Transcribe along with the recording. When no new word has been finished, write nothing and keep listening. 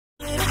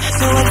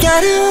So I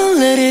gotta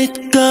let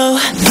it go.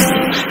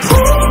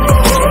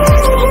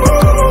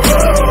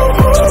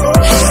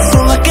 So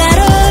I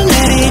gotta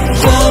let it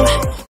go.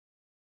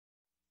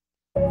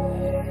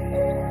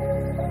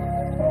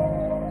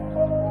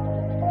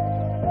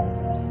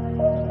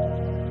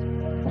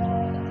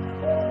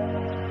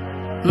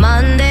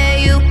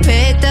 Monday you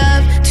picked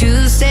up,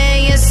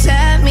 Tuesday you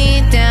sat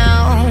me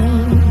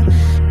down.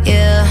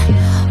 Yeah,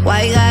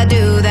 why you gotta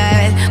do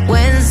that?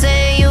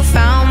 Wednesday you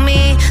found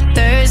me,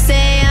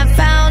 Thursday I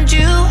found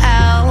you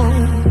out.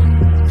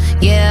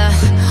 Yeah,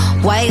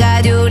 why you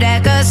gotta do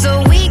that? 'Cause the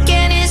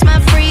weekend is my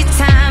free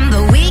time,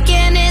 the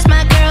weekend is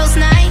my girls'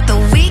 night, the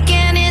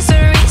weekend is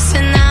the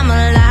reason I'm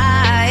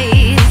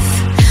alive.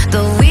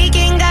 The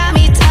weekend got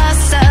me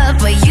tossed up,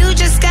 but you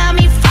just got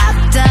me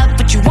fucked up.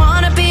 But you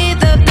wanna be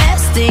the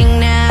best thing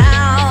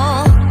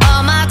now.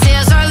 All my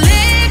tears are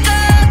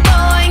liquor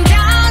going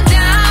down,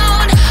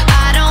 down.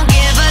 I don't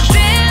give a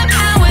damn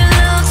how it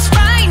looks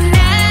right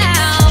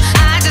now.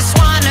 I just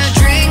wanna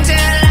drink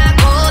till I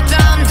go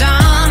dumb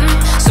dumb,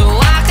 so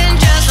I can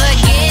just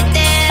forget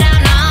that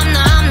I'm numb,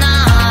 numb,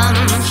 numb.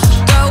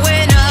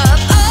 Throwing up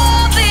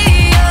all the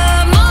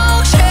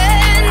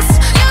emotions.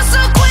 You're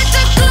so quick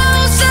to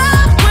close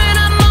up when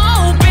I'm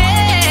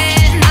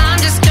open. I'm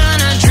just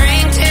gonna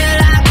drink till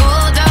I go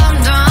dumb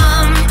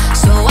dumb,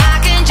 so I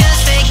can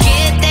just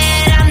forget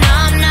that I'm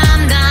numb,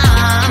 numb,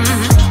 numb.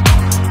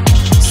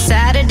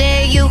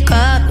 Saturday you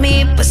cut me,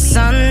 but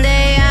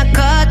Sunday I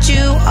cut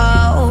you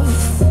off.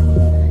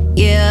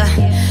 Yeah,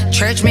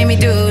 church made me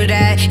do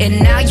that, and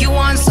now you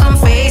want some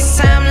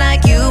FaceTime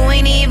like you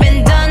ain't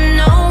even done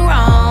no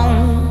wrong.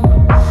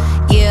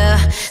 Yeah,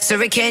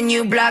 sorry, can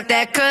you block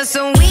that? 'Cause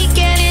the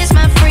weekend is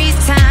my